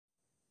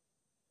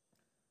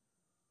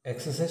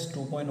Exercise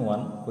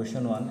 2.1,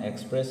 question 1,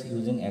 express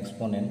using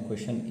exponent.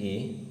 Question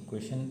A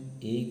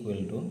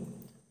equal to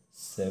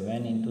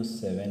 7 into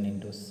 7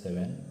 into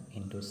 7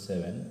 into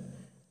 7.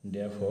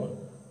 Therefore,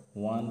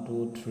 1,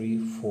 2, 3,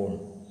 4.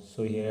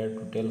 So here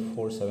total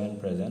 4, 7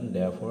 present.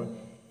 Therefore,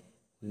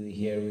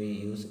 here we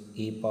use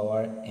a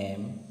power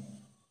m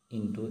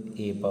into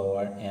a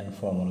power n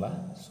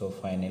formula. So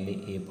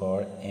finally a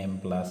power m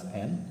plus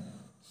n.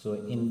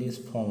 So in this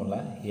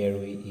formula here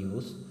we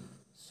use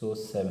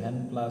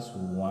 7 plus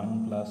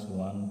 1 plus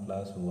 1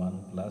 plus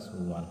 1 plus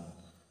 1.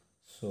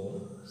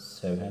 So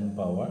 7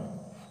 power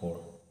 4.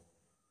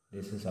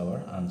 This is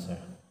our answer.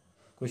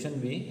 Question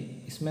B,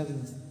 इसमें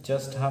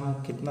just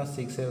हम कितना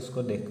 6 है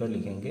उसको देखकर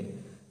लिखेंगे.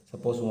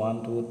 Suppose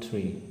 1 2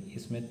 3,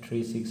 इसमें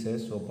 3 6 है,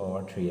 so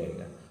power 3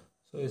 आएगा.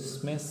 सो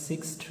इसमें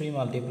 6 3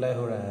 मल्टीप्लाई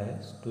हो रहा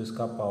है, तो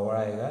इसका पावर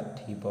आएगा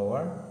 3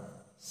 पावर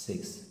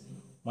 6.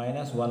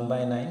 माइनस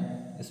 1/9,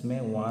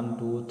 इसमें 1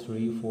 2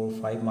 3 4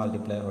 5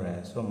 मल्टीप्लाई हो रहा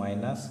है, सो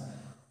माइनस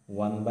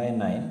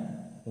 1/9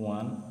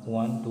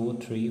 1 2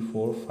 3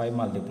 4 5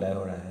 मल्टीप्लाई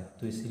हो रहा है,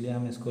 तो इसीलिए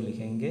हम इसको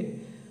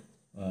लिखेंगे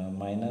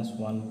माइनस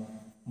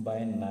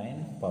 1/9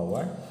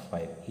 पावर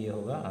 5. ये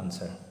होगा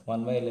आंसर.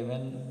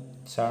 1/11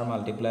 4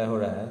 मल्टीप्लाई हो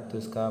रहा है, तो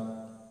इसका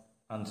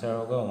आंसर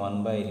होगा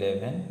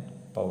 1/11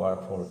 पावर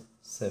 4.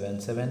 7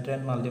 7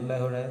 10 मल्टीप्लाई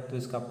हो रहा है, तो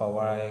इसका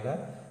पावर आएगा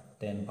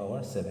 10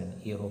 पावर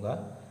 7. ये होगा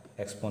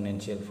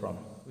exponential form.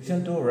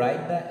 Question 2,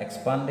 right the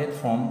expanded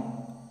form.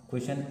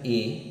 Question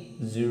ए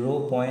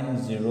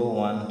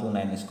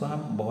 0.0129. इसको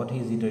हम बहुत ही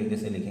इजी तरीके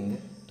से लिखेंगे.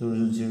 तो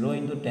 0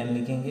 इंटू 10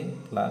 लिखेंगे,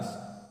 प्लस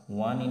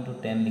 1 इंटू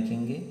 10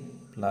 लिखेंगे,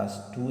 प्लस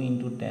 2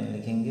 इंटू 10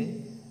 लिखेंगे,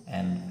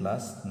 एंड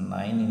प्लस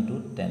 9 इंटू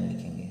 10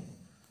 लिखेंगे.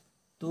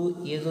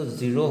 तो ये जो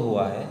 0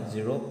 हुआ है,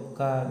 0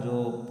 का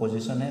जो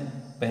पोजीशन है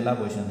पहला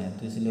पोजीशन है,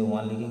 तो इसलिए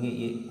 1 लिखेंगे.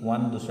 ये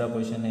 1 दूसरा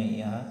पोजीशन है,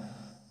 यहाँ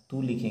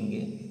 2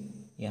 लिखेंगे,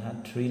 यहाँ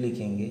 3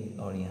 लिखेंगे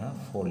और यहाँ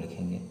 4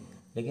 लिखेंगे.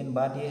 लेकिन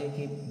बात यह है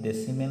कि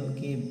डेसिमल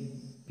की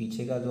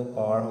पीछे का जो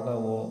पावर होगा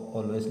वो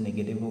ऑलवेज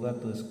नेगेटिव होगा,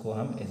 तो इसको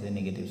हम ऐसे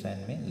नेगेटिव साइन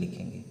में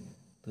लिखेंगे.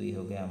 तो ये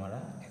हो गया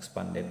हमारा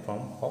एक्सपांडेड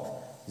फॉर्म ऑफ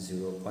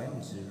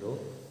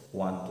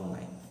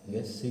 0.0129.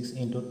 ये 6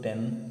 into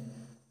 10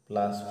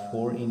 plus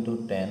 4 into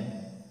 10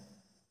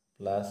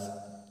 plus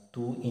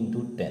 2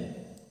 into 10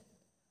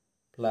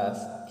 plus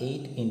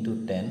 8 into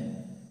 10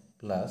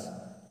 plus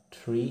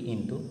 3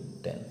 into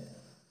 10.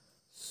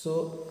 सो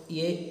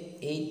ये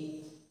 8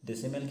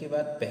 डेसिमल के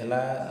बाद पहला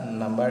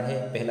नंबर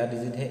है, पहला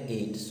डिजिट है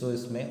 8, सो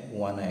इसमें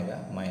 1 आएगा,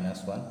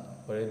 -1.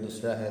 और ये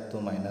दूसरा है तो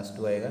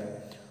 -2 आएगा.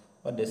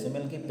 और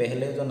डेसिमल के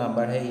पहले जो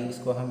नंबर है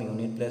इसको हम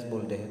यूनिट प्लेस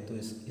बोलते हैं, तो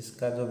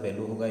इसका जो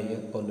वैल्यू होगा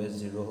ये ऑलवेज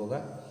 0 होगा.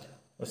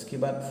 और उसके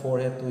बाद 4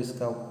 है तो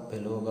इसका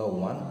वैल्यू होगा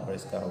 1 और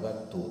इसका होगा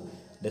 2.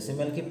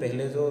 डेसिमल के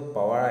पहले जो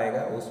पावर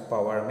आएगा उस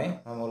पावर में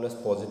हम ऑलवेज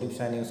पॉजिटिव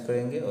साइन यूज़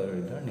करेंगे और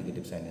इधर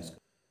नेगेटिव साइन यूज़ करेंगे.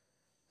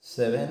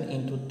 7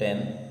 into 10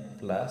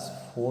 plus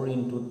 4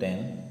 into 10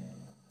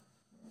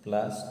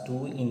 plus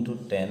 2 into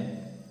 10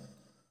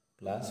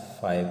 plus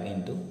 5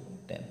 into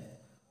 10.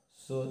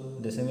 सो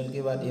डेसिमल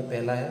के बाद ये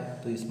पहला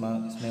है तो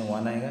इसमें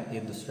 1 आएगा, ये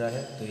दूसरा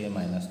है तो ये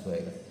 -2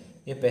 आएगा.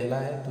 ये पहला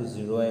है तो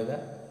 0 आएगा,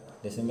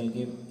 डेसिमल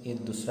की ये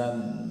दूसरा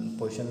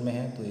पोजीशन में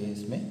है तो ये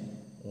इसमें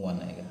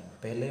 1 आएगा.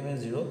 पहले में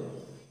 0,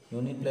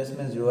 यूनिट प्लेस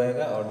में 0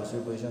 आएगा और दूसरी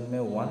पोजीशन में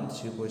 1,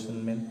 तीसरी पोजीशन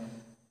में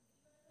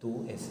 2,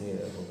 ऐसे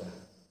होगा.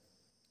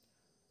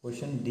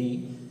 Question D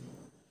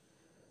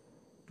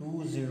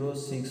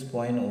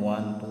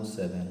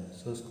 206.127.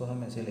 सो इसको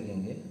हम ऐसे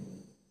लिखेंगे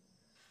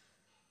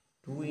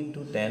 2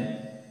 into 10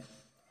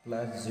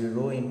 plus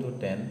 0 into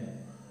 10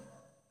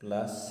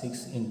 plus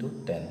 6 into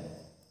 10.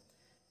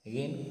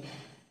 Again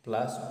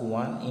plus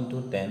 1 into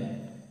 10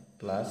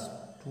 plus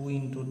 2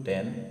 into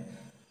 10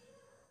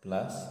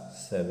 plus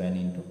 7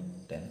 into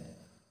 10.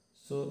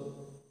 सो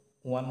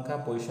 1 का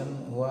पोजीशन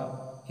हुआ,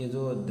 ये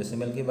जो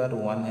डेसिमल के बाद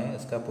 1 है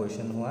इसका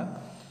पोजीशन हुआ,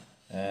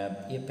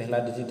 ये पहला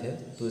डिजिट है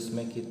तो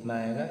इसमें कितना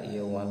आएगा,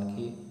 ये 1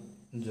 की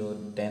जो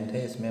 10th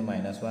है इसमें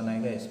 -1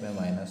 आएगा, इसमें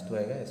 -2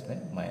 आएगा, इसमें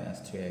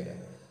 -3 आएगा.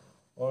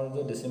 और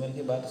जो डेसिमल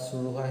के बाद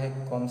शुरू हुआ है,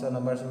 कौन सा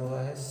नंबर शुरू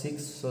हुआ है, 6,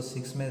 सो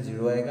 6 में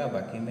 0 आएगा,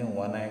 बाकी में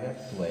 1 आएगा,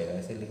 2 आएगा.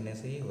 ऐसे लिखने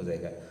से ही हो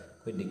जाएगा,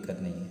 कोई दिक्कत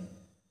नहीं है.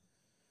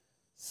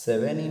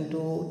 7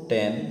 into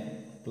 10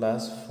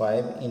 plus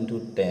 5 into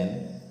 10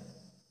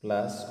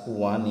 plus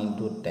 1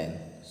 into 10.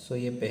 सो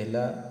ये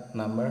पहला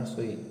नंबर,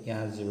 सो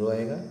यहाँ 0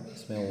 आएगा,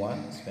 इसमें 1,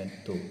 इसमें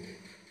 2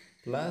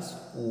 प्लस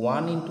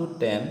 1 इंटू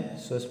 10,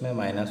 सो इसमें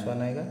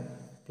 -1 आएगा,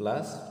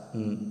 प्लस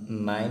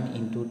 9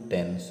 इंटू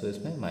 10, सो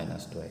इसमें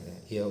 -2 आएगा.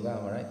 ये होगा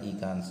हमारा ई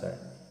का आंसर.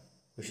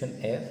 Question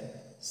F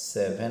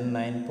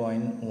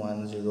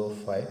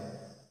 79.105.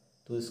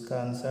 तो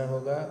इसका आंसर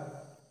होगा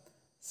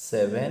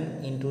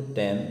 7 इंटू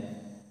 10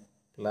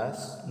 प्लस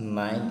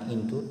 9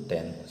 इंटू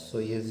 10. सो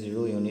ये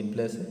 0 यूनिट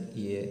प्लेस है,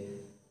 ये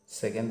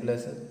सेकेंड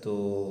प्लेस है, तो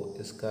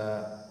इसका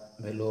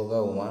वैल्यू होगा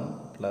 1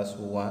 plus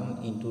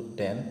 1 into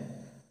 10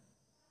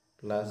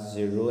 plus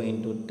 0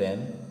 into 10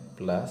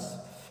 plus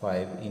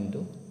 5 into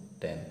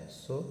 10.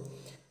 सो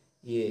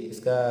ये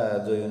इसका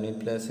जो यूनिट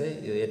प्लेस है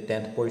ये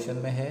 10th पोजीशन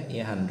में है,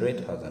 ये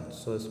 100,000।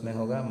 सो इसमें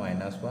होगा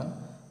 -1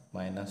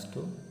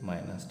 -2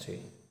 -3।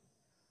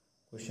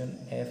 क्वेश्चन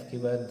एफ की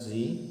बात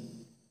जी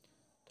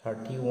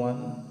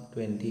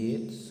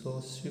 3128। सो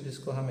सिर्फ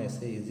इसको हम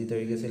ऐसे इजी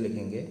तरीके से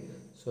लिखेंगे।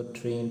 सो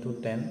 3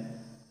 × 10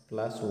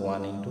 +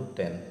 1 ×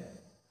 10।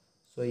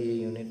 सो ये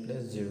यूनिट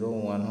प्लेस 0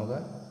 1 होगा,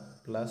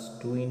 प्लस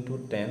 2 ×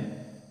 10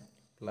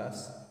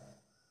 प्लस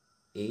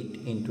 8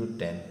 ×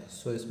 10।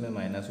 सो इसमें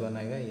 -1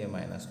 आएगा, ये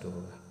 -2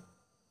 होगा।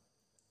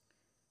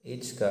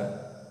 एच का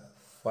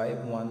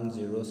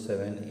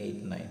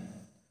 510789।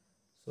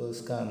 सो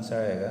इसका आंसर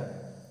आएगा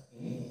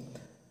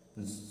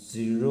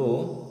 0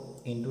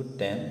 ×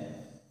 10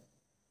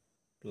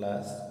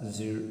 प्लस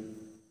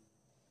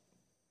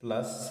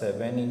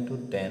 7 ×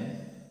 10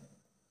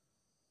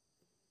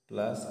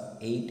 प्लस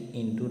 8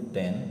 ×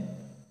 10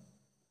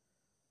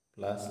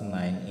 प्लस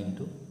 9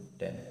 ×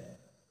 10।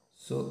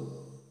 सो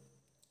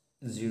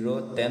 0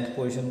 10th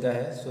पोजीशन का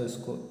है। सो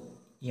इसको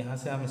यहाँ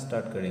से हम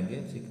स्टार्ट करेंगे,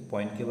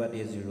 पॉइंट के बाद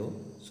ये 0।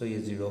 सो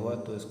ये 0 हुआ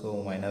तो इसको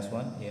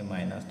 -1, ये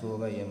 -2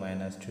 होगा, ये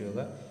 -3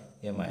 होगा,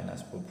 ये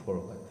 -4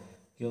 होगा।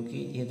 क्योंकि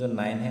ये जो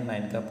 9 है,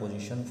 9 का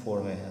पोजीशन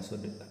 4 में है। सो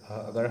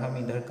अगर हम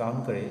इधर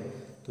काउंट करें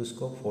तो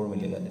इसको 4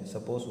 मिलेगा।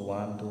 सपोज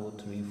 1 2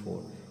 3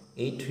 4,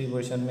 8 3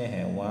 पोजीशन में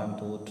है, 1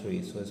 2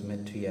 3। सो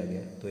इसमें 3 आ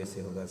गया, तो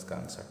ऐसे होगा इसका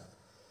answer.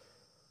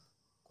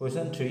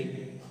 Question 3,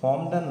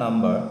 form the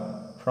number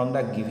from the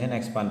given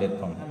expanded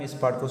form. हम इस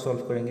पार्ट को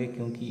सॉल्व करेंगे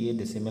क्योंकि ये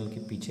डेसिमल के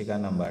पीछे का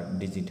नंबर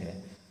डिजिट है।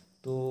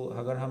 तो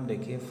अगर हम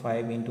देखें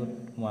 5 ×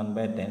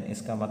 1/10,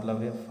 इसका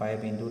मतलब है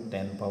 5 ×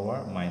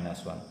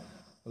 10⁻⁻1।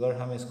 अगर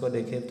हम इसको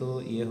देखें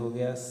तो ये हो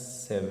गया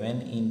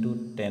 7 ×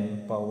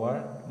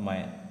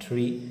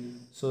 10⁻3।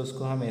 सो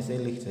इसको हम ऐसे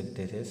लिख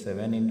सकते थे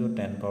 7 ×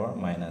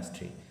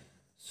 10⁻3।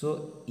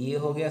 सो ये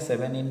हो गया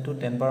 7 ×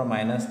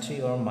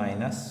 10⁻3 और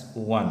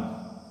 -1।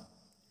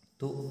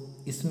 तो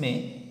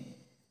इसमें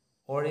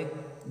और एक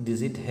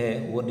डिजिट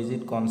है, वो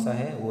डिजिट कौन सा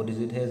है? वो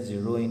डिजिट है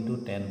 0 ×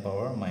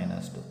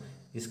 10⁻2।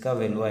 इसका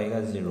वैल्यू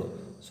आएगा 0।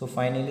 सो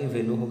फाइनली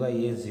वैल्यू होगा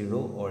ये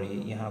 0 और ये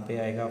यहाँ पे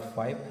आएगा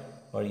 5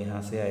 और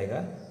यहाँ से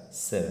आएगा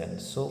 7।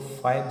 सो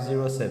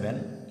 507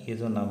 ये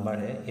जो नंबर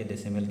है ये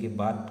डेसिमल के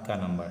बाद का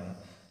नंबर है।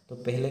 तो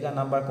पहले का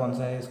नंबर कौन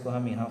सा है, इसको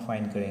हम यहाँ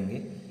फाइंड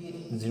करेंगे।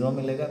 0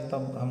 मिलेगा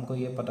तब हमको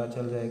ये पता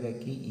चल जाएगा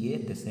कि ये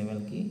डेसिमल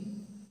की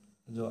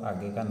जो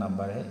आगे का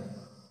नंबर है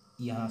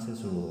यहाँ से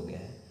शुरू हो गया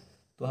है।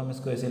 तो हम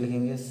इसको ऐसे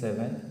लिखेंगे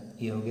 7,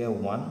 ये हो गया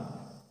 1,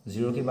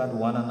 0 के बाद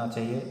 1 आना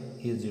चाहिए।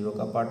 ये 0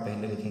 का पार्ट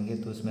पहले लिखेंगे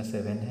तो इसमें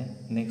 7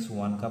 है। नेक्स्ट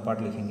 1 का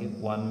पार्ट लिखेंगे,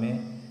 1 में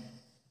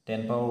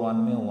 10⁻1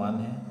 में 1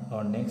 है।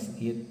 और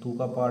नेक्स्ट ये 2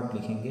 का पार्ट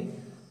लिखेंगे,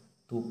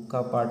 2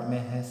 का पार्ट में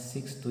है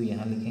 6, तो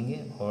यहाँ लिखेंगे।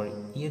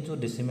 और ये जो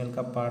डेसिमल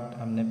का पार्ट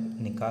हमने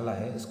निकाला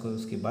है इसको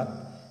उसके बाद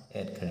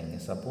ऐड करेंगे।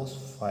 सपोज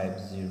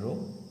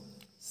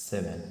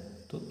 507,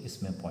 तो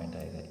इसमें पॉइंट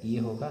आएगा, ये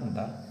होगा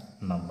द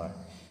नंबर।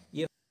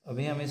 ये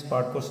अभी हम इस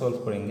पार्ट को सॉल्व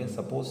करेंगे।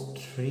 सपोज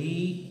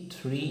 3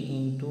 ×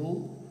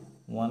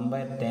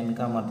 1/10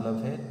 का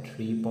मतलब है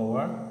 3 ×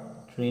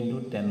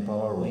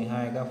 10⁻1। यहाँ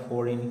आएगा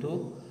 4 ×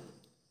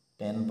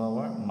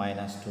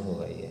 10⁻2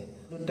 होगा। ये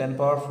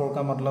 10⁻4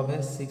 का मतलब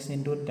है 6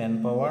 ×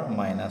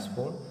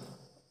 10⁻4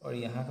 और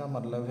यहाँ का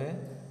मतलब है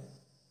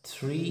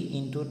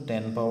 3 ×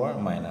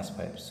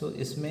 10⁻5। सो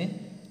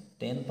इसमें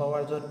 10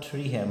 पावर जो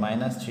 3 है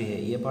 -3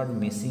 है, ये पार्ट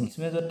मिसिंग।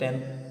 इसमें जो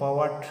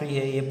 10⁻3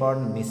 है ये पार्ट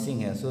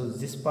मिसिंग है। सो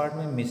जिस पार्ट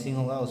में मिसिंग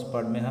होगा उस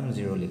पार्ट में हम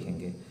 0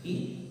 लिखेंगे।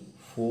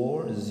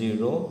 4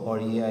 0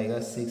 और ये आएगा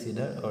 6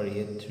 इधर और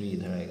ये 3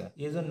 इधर आएगा।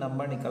 ये जो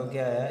नंबर निकल के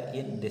आया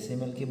ये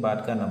डेसिमल के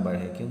बाद का नंबर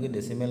है, क्योंकि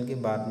डेसिमल के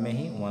बाद में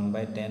ही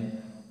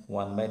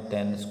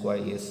 1/10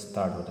 ये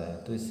स्टार्ट होता है।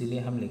 तो इसीलिए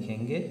हम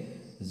लिखेंगे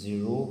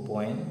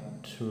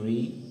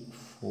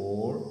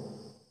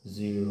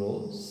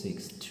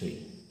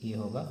 0.340063। ये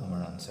होगा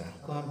हमारा आंसर।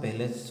 को हम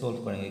पहले सोल्व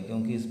करेंगे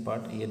क्योंकि इस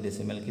पार्ट ये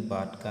डेसिमल के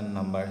बाद का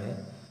नंबर है।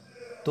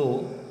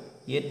 तो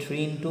ये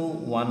 3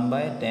 ×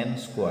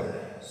 1/10²।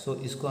 सो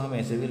इसको हम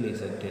ऐसे भी लिख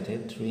सकते थे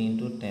 3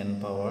 ×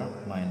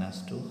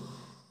 10⁻2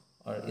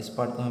 और इस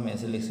पार्ट को हम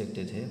ऐसे लिख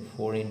सकते थे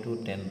 4 ×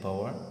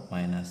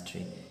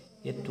 10⁻3।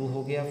 ये 2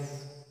 हो गया,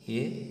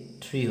 ये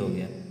 3 हो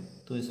गया।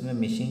 तो इसमें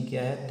मिसिंग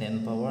क्या है?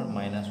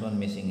 10⁻1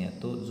 मिसिंग है।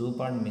 तो जो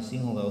पार्ट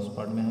मिसिंग होगा उस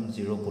पार्ट में हम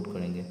 0 पुट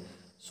करेंगे।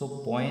 सो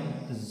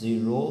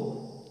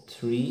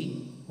 0.03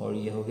 और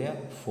ये हो गया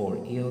 4।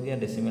 ये हो गया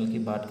डेसिमल के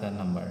बाद का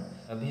नंबर।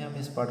 अभी हम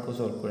इस पार्ट को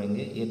सॉल्व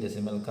करेंगे। ये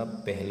डेसिमल का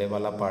पहले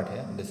वाला पार्ट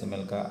है,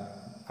 डेसिमल का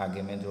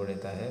आगे में जो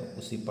रहता है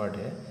उसी पार्ट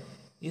है।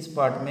 इस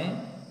पार्ट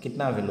में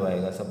कितना वैल्यू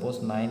आएगा? सपोज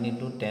 9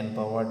 ×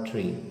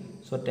 10⁻3।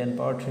 सो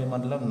 10⁻3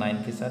 मतलब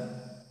 9 के साथ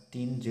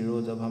 3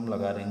 0 जब हम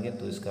लगा देंगे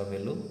तो इसका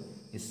वैल्यू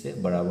इससे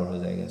बराबर हो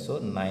जाएगा। सो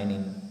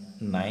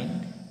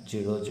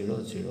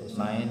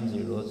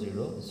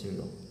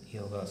 9000, ये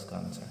होगा उसका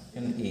आंसर।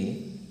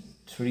 ए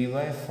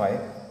 3/5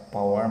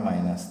 पावर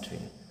 -3।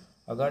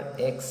 अगर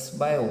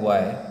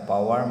x/y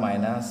पावर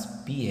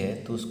 -p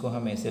है तो उसको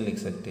हम ऐसे लिख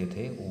सकते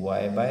थे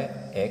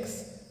y/x,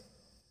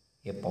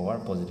 ये पावर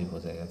पॉजिटिव हो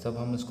जाएगा। जब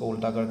हम इसको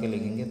उल्टा करके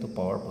लिखेंगे तो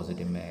पावर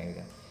पॉजिटिव में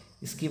आएगा।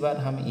 इसके बाद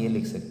हम ये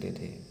लिख सकते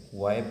थे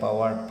y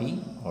पावर p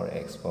और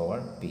x पावर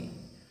p।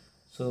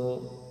 सो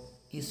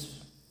इस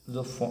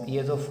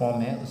ये जो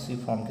फॉर्म है उसी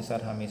फॉर्म के साथ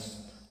हम इस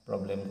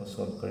प्रॉब्लम को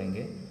सॉल्व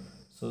करेंगे।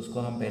 सो उसको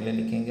हम पहले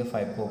लिखेंगे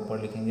 5 को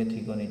ऊपर लिखेंगे,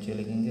 3 को नीचे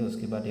लिखेंगे,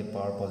 उसके बाद ये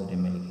पावर पॉजिटिव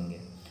में लिखेंगे।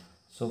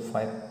 सो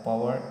 5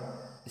 पावर,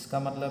 इसका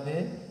मतलब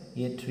है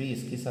ये 3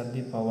 इसके साथ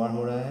भी पावर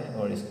हो रहा है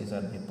और इसके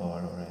साथ भी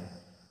पावर हो रहा है।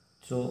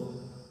 सो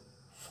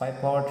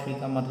 5 पावर 3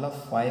 का मतलब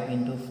 5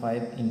 इंटू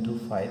 5 इंटू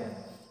 5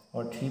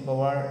 और 3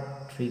 पावर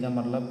 3 का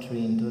मतलब 3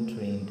 इंटू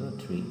 3 इंटू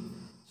 3।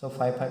 सो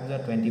 5 5 जा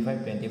 25,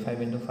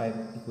 25 इंटू 5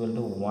 इक्वल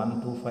टू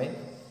 125।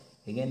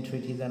 अगेन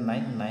 3 3 जा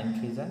 9, 9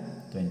 3 जा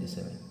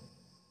 27।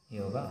 ये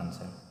होगा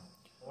आंसर।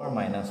 और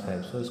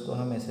 -5, सो इसको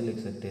हम ऐसे लिख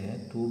सकते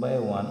हैं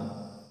 2/1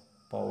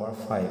 पावर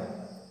 5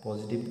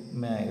 पॉजिटिव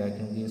में आएगा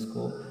क्योंकि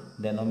इसको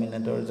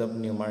डेनोमिनेटर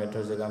जब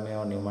न्यूमरेटर जगह में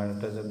और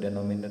न्यूमरेटर जब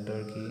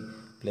डेनोमिनेटर की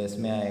प्लेस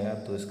में आएगा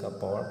तो इसका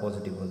पावर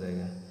पॉजिटिव हो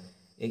जाएगा।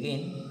 अगेन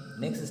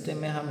नेक्स्ट स्टेप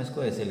में हम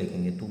इसको ऐसे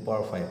लिखेंगे 2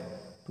 पावर 5।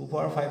 2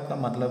 पावर 5 का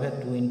मतलब है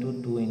 2 इंटू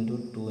 2 इंटू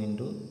 2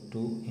 इंटू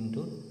 2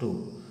 इंटू 2।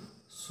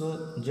 सो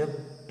जब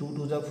 2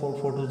 2 जा 4,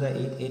 4 2 जा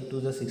 8, 8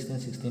 2 जा 16,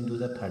 16 2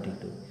 जा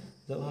 32।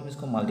 जब हम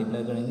इसको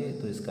मल्टीप्लाई करेंगे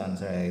तो इसका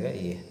आंसर आएगा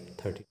ये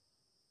 30।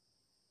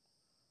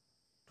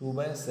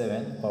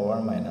 2/7 पावर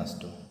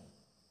 -2।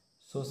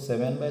 सो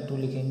 7/2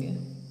 लिखेंगे,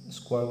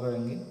 स्क्वायर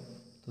करेंगे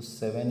तो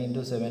 7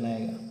 इंटू 7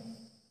 आएगा।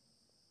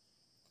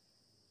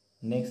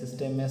 नेक्स्ट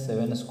स्टेप में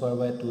 7 स्क्वायर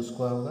बाय 2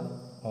 स्क्वायर होगा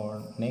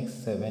और नेक्स्ट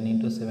 7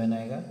 इंटू 7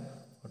 आएगा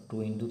और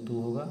 2 इंटू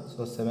 2 होगा।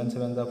 सो 7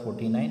 7 जा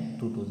 49,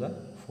 2 2 जा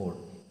 4।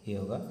 ये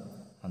होगा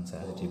आंसर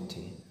पॉजिटिव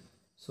 3।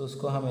 सो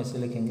उसको हम ऐसे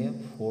लिखेंगे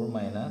 4 -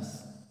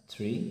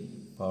 3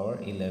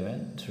 पावर 11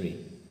 3।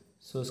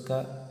 सो इसका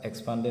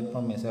एक्सपांडेड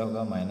फॉर्म ऐसा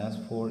होगा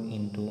 -4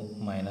 into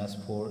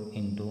 -4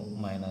 into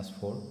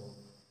 -4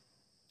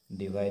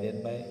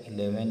 divided by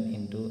 11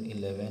 into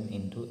 11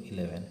 into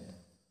 11।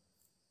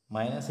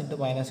 Minus into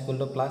minus equal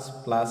two plus,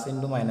 plus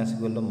into minus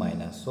equal to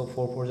minus. सो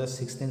 4 4 जा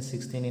 16,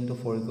 16 इंटू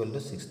 4 इक्वल टू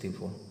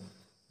 64।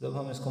 जब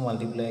हम इसको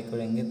मल्टीप्लाई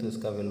करेंगे तो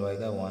इसका वैल्यू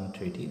आएगा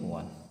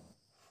 131।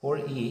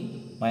 4e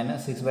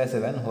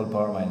 -6/7 whole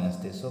power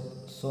 -3।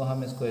 सो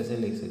हम इसको ऐसे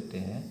लिख सकते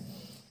हैं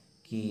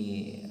कि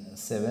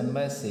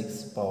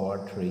 7/6 पावर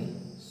 3।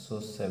 सो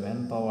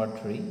 7 पावर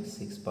 3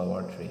 6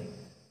 पावर 3।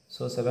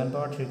 सो 7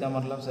 पावर 3 का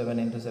मतलब 7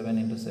 इंटू 7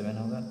 इंटू 7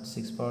 होगा।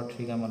 6 पावर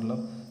 3 का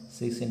मतलब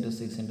 6 इंटू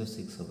 6 इंटू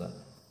 6 होगा।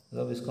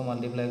 जब इसको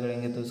मल्टीप्लाई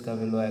करेंगे तो इसका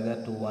वैल्यू आएगा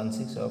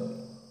 216 और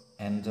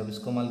एंड जब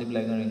इसको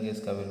मल्टीप्लाई करेंगे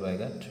इसका वैल्यू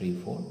आएगा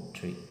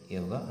 343। ये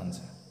होगा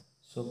आंसर।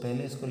 सो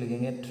पहले इसको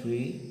लिखेंगे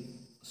 3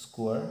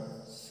 स्क्वायर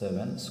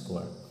 7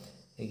 स्क्वायर।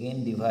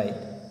 अगेन डिवाइड,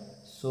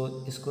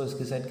 सो इसको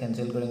इसके साथ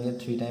कैंसिल करेंगे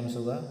 3 टाइम्स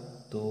होगा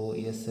तो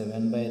ये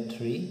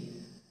 7/3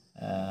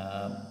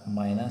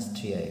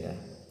 -3 आएगा।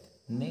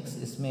 नेक्स्ट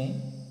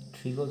इसमें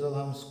 3 को जब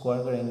हम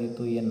स्क्वायर करेंगे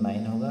तो ये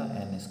 9 होगा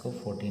एंड इसको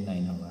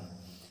 49 होगा।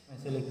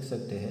 ऐसे लिख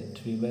सकते हैं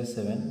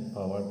 3/7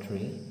 power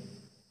 3।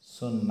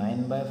 So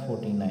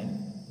 9/49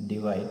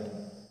 divide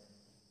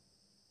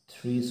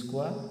 3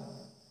 square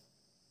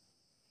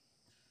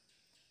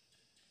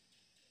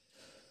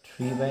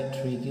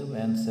 3/3 cube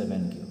and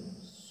 7 cube.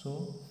 सो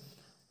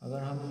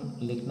अगर हम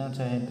लिखना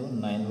चाहें तो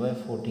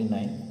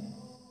 9/49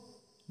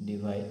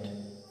 डिवाइड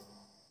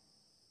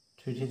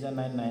 3 3 जा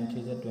 9, 9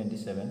 3 जा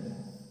 27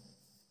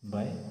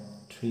 बाय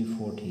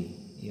 340।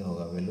 ये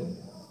होगा वैल्यू।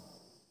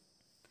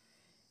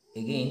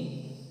 अगेन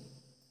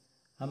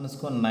हम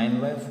इसको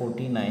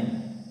 9/49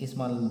 इस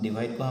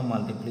डिवाइड को हम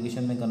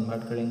मल्टीप्लिकेशन में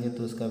कन्वर्ट करेंगे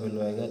तो इसका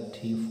वैल्यू आएगा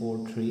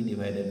 343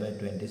 डिवाइडेड बाय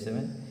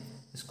 27।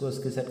 इसको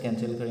इसके साथ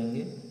कैंसिल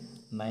करेंगे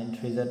 9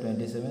 3 जा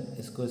 27,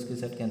 इसको इसके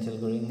साथ कैंसिल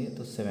करेंगे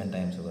तो 7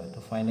 टाइम्स होगा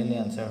तो फाइनली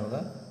आंसर होगा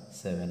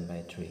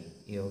 7/3।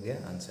 ये हो गया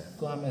आंसर।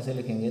 तो हम ऐसे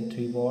लिखेंगे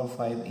 3 power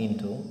 5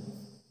 into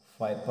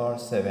 5 power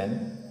 7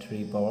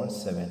 3 power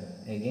 7।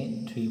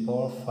 Again 3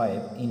 power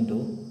 5 into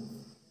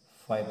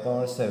 5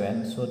 power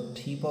 7। सो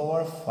 3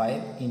 पावर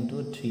 5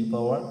 इंटू 3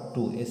 पावर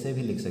 2 ऐसे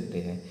भी लिख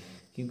सकते हैं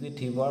क्योंकि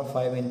 3 पावर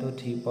 5 इंटू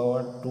 3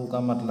 पावर 2 का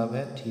मतलब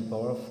है 3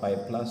 पावर 5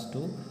 प्लस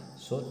 2।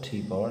 सो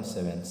 3 पावर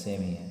 7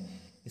 सेम ही है,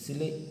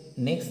 इसीलिए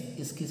नेक्स्ट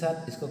इसके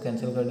साथ इसको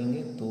कैंसिल कर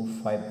देंगे तो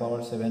 5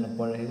 पावर 7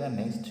 ऊपर रहेगा,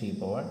 नेक्स्ट 3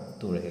 पावर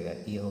 2 रहेगा।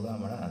 ये होगा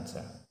हमारा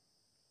आंसर।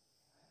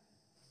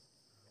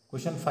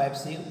 Question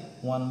 5C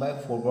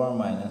 1/4 power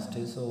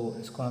 -3। सो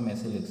इसको हम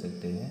ऐसे लिख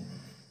सकते हैं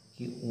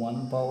कि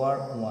 1 पावर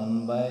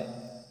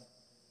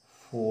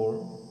 1/4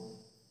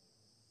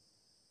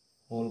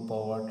 होल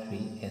पावर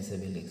 3 ऐसे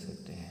भी लिख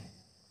सकते हैं।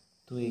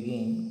 तो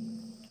अगेन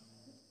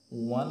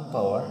 1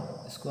 पावर,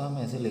 इसको हम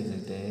ऐसे लिख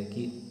सकते हैं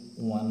कि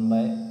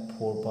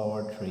 1/4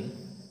 power 3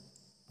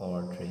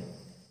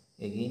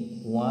 again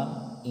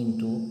 1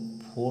 into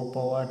 4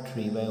 power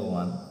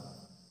 3/1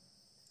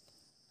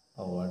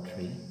 power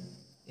 3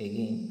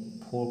 again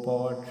 4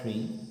 power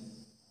 3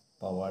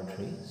 power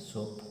 3।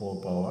 So 4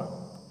 power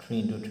 3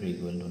 into 3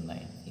 equal to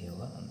 9। ये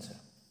होगा answer.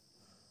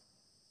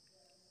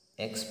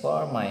 x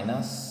power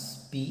minus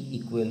p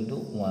equal to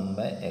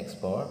 1/x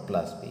power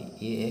plus p,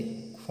 ये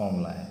एक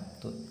फॉर्मूला है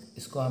तो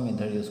इसको हम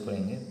इधर यूज़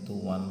करेंगे तो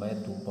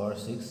 1/2 पावर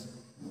 6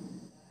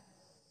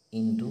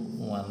 इंटू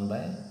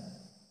 1/2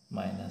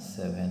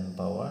 -7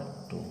 पावर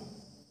 2।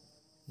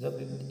 जब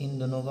इन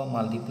दोनों का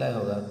मल्टीप्लाई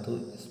होगा तो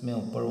इसमें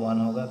ऊपर 1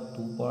 होगा,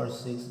 2 पावर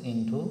 6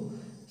 इंटू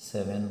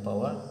 7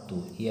 पावर 2,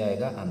 ये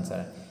आएगा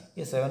आंसर।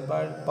 ये 7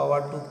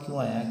 पावर 2 क्यों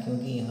आया?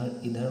 क्योंकि यहाँ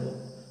इधर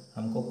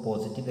हमको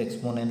पॉजिटिव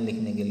एक्सपोनेंट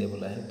लिखने के लिए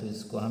बोला है, तो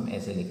इसको हम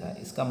ऐसे लिखा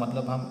है। इसका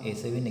मतलब हम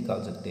ऐसे भी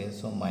निकाल सकते हैं।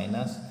 सो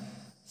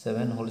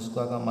 -7 होल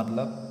स्क्वायर का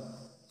मतलब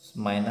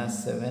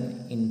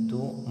 -7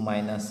 इंटू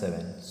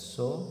 -7,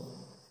 सो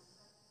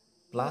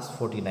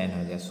 +49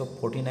 हो गया। सो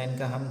 49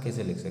 का हम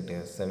कैसे लिख सकते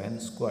हैं? 7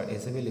 स्क्वायर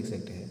ऐसे भी लिख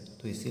सकते हैं,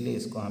 तो इसीलिए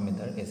इसको हम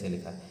इधर ऐसे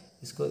लिखा।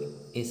 इसको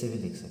ऐसे भी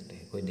लिख सकते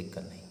हैं, कोई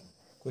दिक्कत नहीं।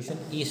 क्वेश्चन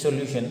ई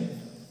सॉल्यूशन।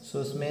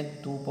 सो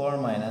इसमें 2 पावर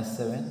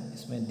 -7,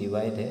 इसमें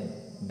डिवाइड है,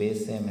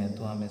 बेस सेम है,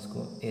 तो हम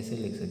इसको ऐसे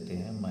लिख सकते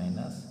हैं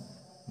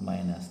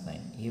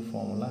 -9। ये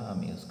फॉर्मूला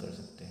हम यूज़ कर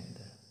सकते हैं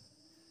इधर,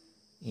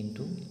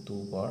 इंटू 2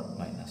 पावर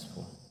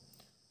 -4।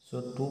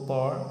 सो 2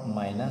 power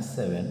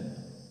 -7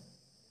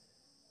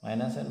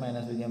 minus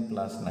became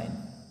 +9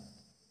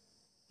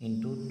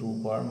 into 2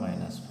 power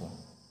 -4।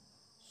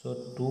 सो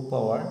 2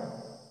 पावर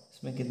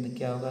इसमें कितने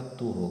क्या होगा?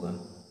 2 होगा,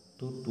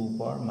 तो 2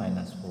 पावर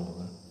 -4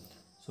 होगा।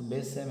 सो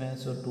बेस सेम है,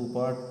 सो 2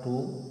 पावर 2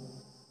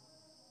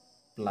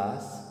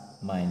 प्लस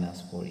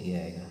 -4 ये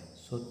आएगा।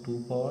 सो 2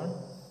 पावर,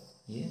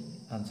 ये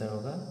आंसर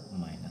होगा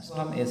माइनस। तो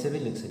हम ऐसे भी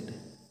लिख सकते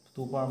हैं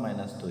 2 पावर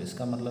 -2,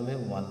 इसका मतलब है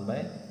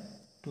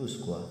 1/2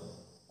 स्क्वायर।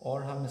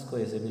 और हम इसको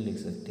ऐसे भी लिख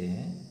सकते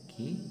हैं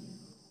कि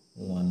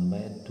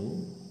 1/2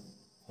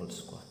 होल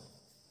स्क्वायर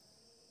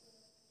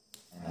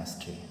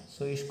 -3।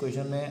 सो इस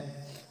क्वेश्चन में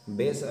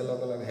बेस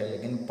अलग अलग है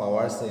लेकिन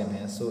पावर सेम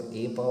है। सो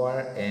a power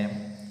m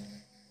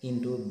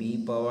into B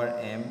power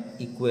m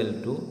equal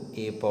to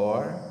a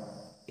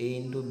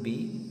into B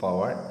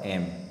power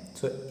m।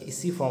 सो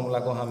इसी फॉर्मूला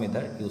को हम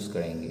इधर यूज़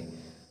करेंगे,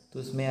 तो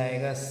इसमें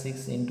आएगा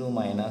 6 इंटू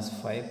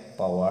 -5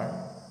 पावर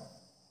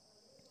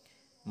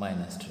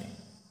 -3।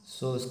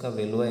 सो इसका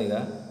वैल्यू आएगा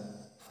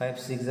 5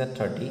 6 =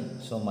 30,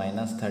 सो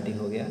 -30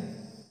 हो गया।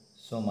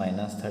 सो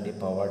 -30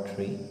 पावर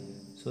 3।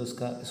 सो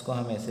इसको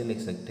हम ऐसे लिख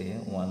सकते हैं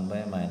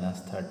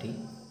 1/-30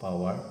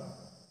 पावर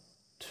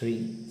 3।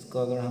 इसको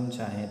अगर हम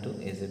चाहें तो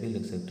ऐसे भी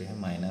लिख सकते हैं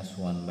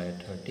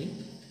 -1/30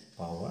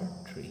 पावर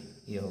 3।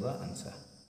 ये होगा आंसर।